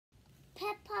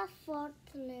Peppa's fourth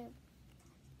sleep.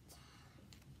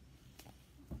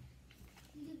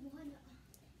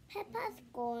 Peppa's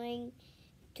going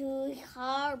to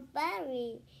her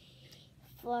very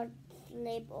first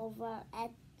sleepover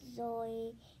at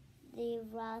Zoe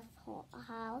Zebra's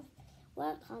house.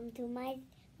 Welcome to my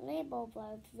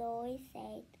sleepover, Zoe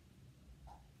said.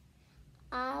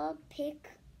 I'll pick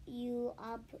you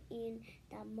up in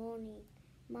the morning,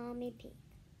 Mommy Pig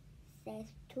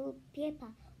says to Peppa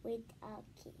with a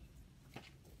kiss.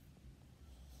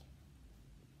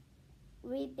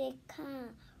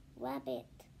 Rebecca, Rabbit,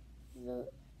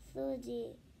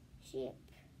 Susie, Sheep,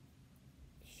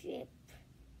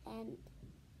 and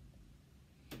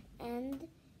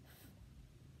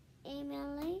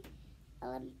Emily,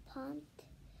 Elephant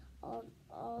are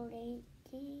already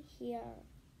here.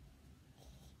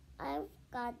 I've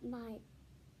got my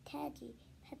teddy,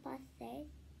 Peppa said.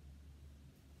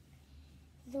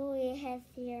 Zoe has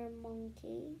here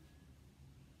monkey,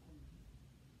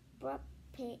 Brad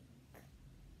Pig.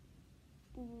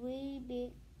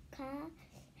 Rebecca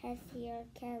has here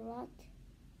carrot.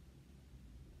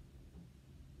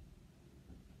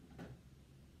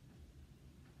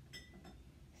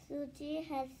 Susie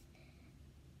has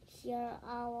here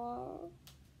owl,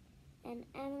 and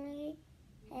Emily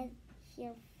has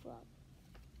here frog.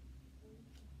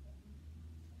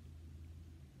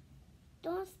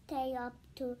 Don't stay up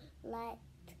too late,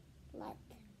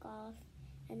 girls,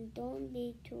 and don't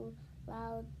be too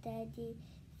loud. Daddy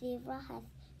Zebra has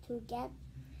to get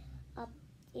up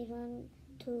even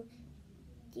to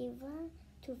Zebra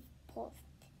to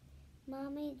post.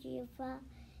 Mommy Zebra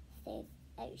says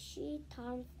as she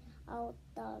turns out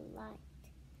the light.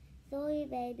 Zoe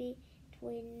baby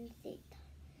twin sister,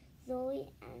 Zoe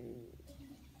and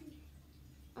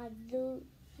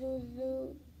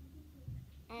Zuzu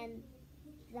and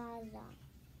Zaza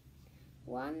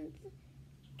want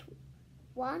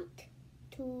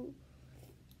to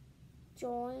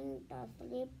join the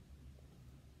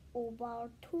sleepover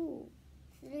too.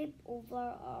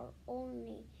 Sleepover are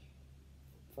only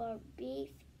for big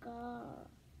girls,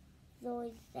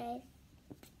 Zoe says.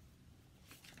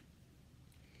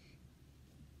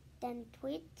 Then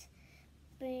Tweet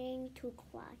began to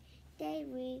cry. They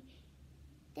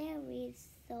is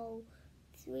so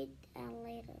sweet and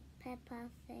little, Peppa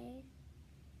says.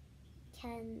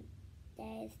 Can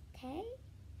they stay?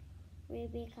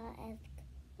 Rebecca asked.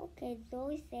 Okay,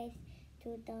 Zoe says to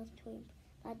the twins,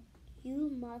 but you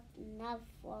must not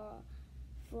fall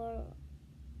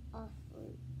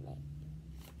asleep.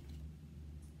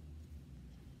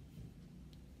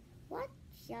 What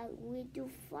shall we do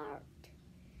first?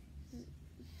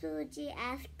 Susie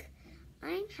asked.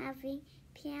 I'm having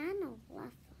piano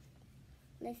lesson.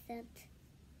 Listen.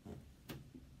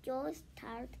 Joe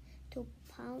started to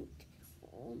pound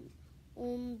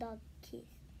on the keys.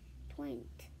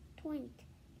 Twink, twink,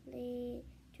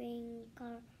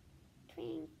 twinkle,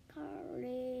 twinkle,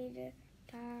 little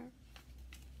star.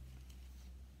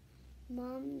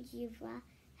 Mom Zebra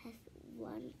has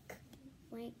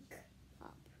wake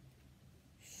up.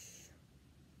 Shh.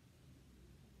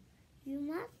 You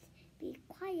must be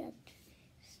quiet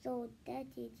so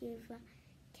Daddy Zebra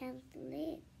can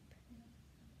sleep.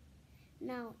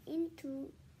 Now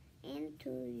into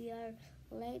your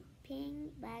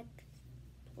sleeping bag,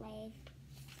 please.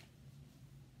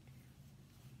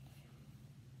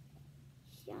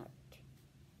 Shut.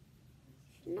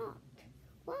 Snot.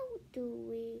 What do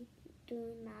we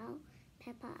do now?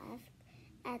 Peppa asked.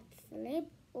 At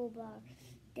sleepover,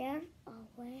 there's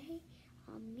always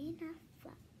a minute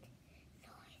flat. So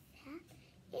I said,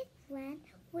 it's when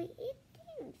we eat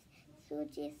things,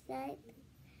 Susie said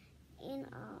in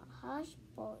a harsh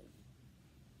voice.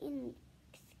 In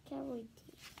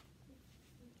security.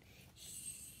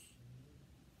 Shh.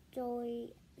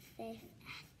 Joy says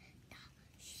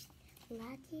as the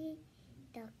lady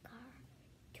the car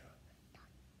to the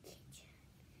kitchen.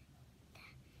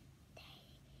 Then they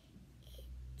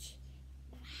each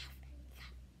grab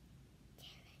some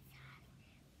delicious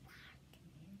work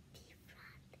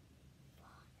different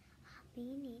for a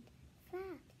minute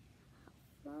flat, a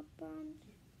flopper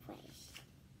face.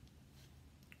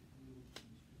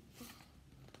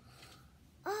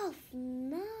 Oh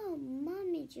no,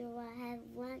 Mommy Zebra has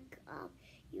woke up.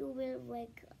 You will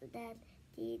wake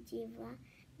Daddy Zebra.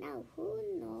 Now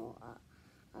who knows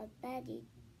a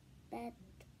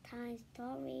bedtime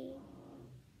story?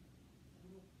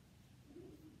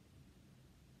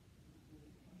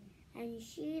 And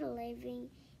she living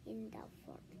in the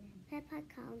fort. Peppa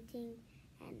counting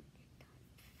and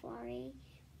worrying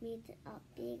meet a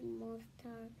big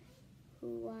monster who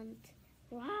wants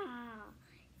raw.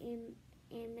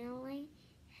 Emily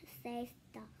says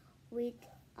the with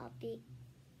a big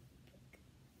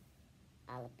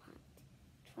elephant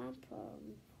trample.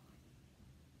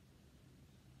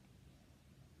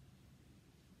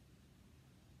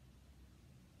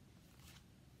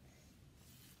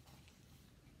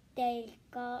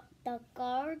 The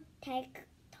girl take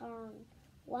turn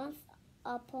once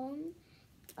upon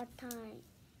a time.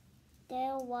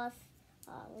 There was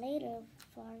a little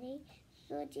party.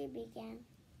 Susie began.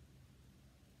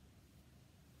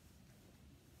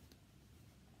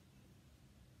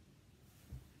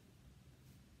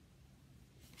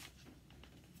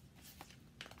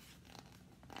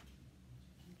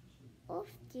 Oh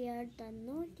dear, the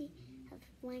naughty have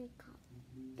wake up.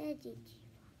 Daddy Jiva.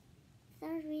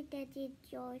 Sorry, Daddy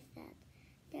Joy said.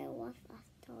 There was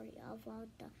a story about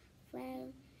the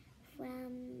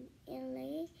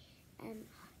family and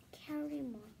Carrie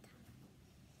Mountain.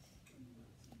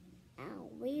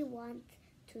 And we want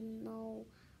to know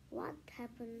what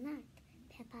happened next,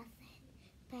 Peppa said.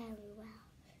 Very well.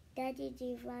 Daddy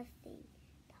Jiva sang.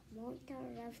 The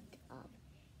mountain lifted up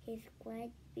his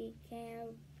great big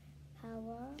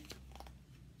power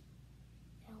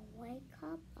and wake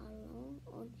up alone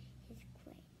on his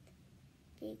great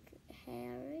big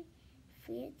hairy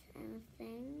feet and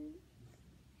sang,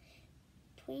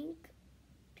 twinkle,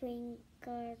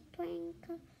 twinkle,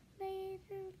 twinkle,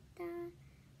 little star,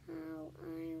 how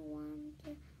I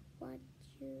wonder what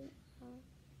you are.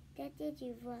 Daddy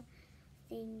Jiva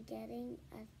sang, getting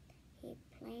as he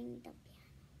playing the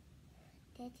piano.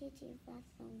 Daddy Jiva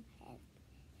song has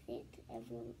set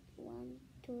everyone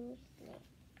to sleep.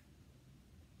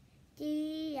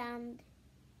 The end.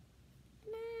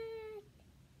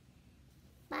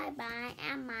 Bye bye,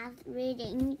 Emma's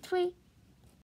reading 3.